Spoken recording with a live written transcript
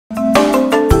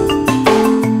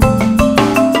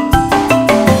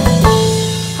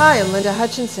Hi, I'm Linda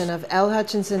Hutchinson of L.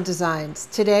 Hutchinson Designs.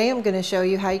 Today I'm going to show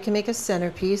you how you can make a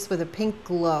centerpiece with a pink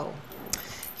glow.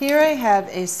 Here I have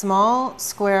a small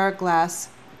square glass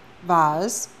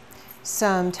vase,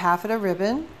 some taffeta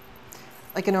ribbon,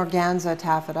 like an organza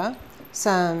taffeta,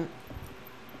 some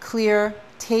clear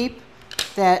tape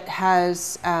that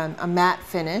has a matte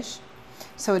finish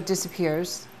so it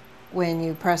disappears when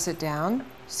you press it down,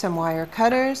 some wire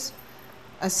cutters,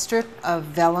 a strip of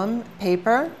vellum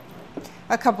paper,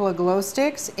 a couple of glow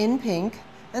sticks in pink,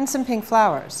 and some pink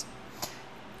flowers.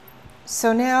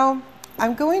 So now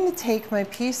I'm going to take my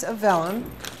piece of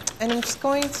vellum and I'm just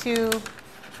going to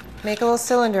make a little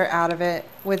cylinder out of it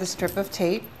with a strip of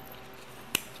tape.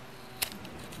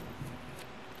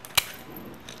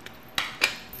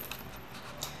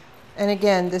 And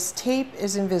again, this tape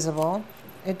is invisible.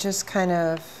 It just kind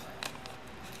of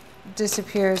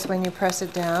disappears when you press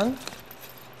it down.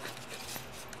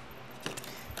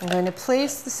 I'm going to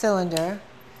place the cylinder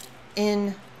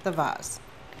in the vase.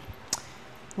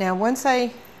 Now once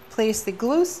I place the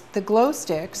glow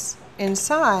sticks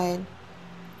inside,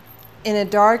 in a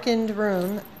darkened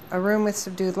room, a room with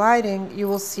subdued lighting, you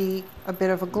will see a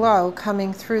bit of a glow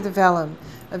coming through the vellum.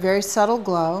 A very subtle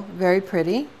glow, very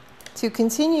pretty. To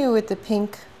continue with the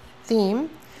pink theme,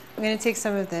 I'm going to take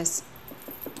some of this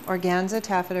organza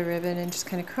taffeta ribbon and just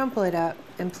kind of crumple it up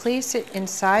and place it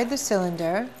inside the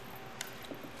cylinder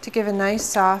to give a nice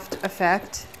soft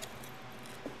effect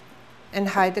and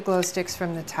hide the glow sticks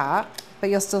from the top, but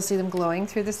you'll still see them glowing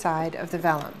through the side of the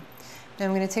vellum. Now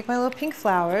I'm going to take my little pink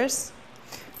flowers.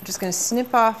 I'm just going to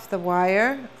snip off the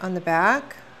wire on the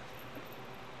back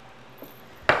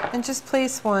and just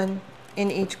place one in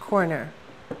each corner.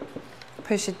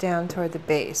 Push it down toward the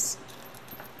base.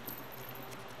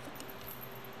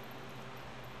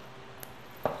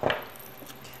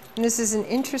 And this is an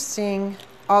interesting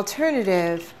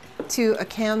alternative to a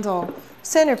candle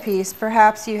centerpiece.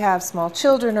 Perhaps you have small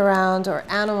children around or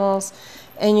animals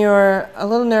and you're a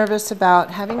little nervous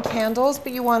about having candles,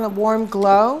 but you want a warm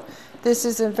glow. This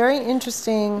is a very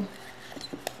interesting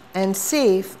and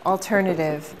safe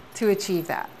alternative to achieve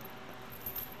that.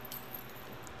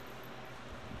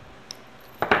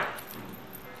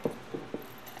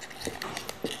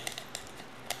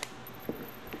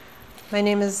 My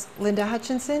name is Linda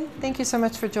Hutchinson. Thank you so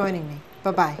much for joining me.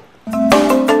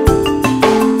 Bye-bye.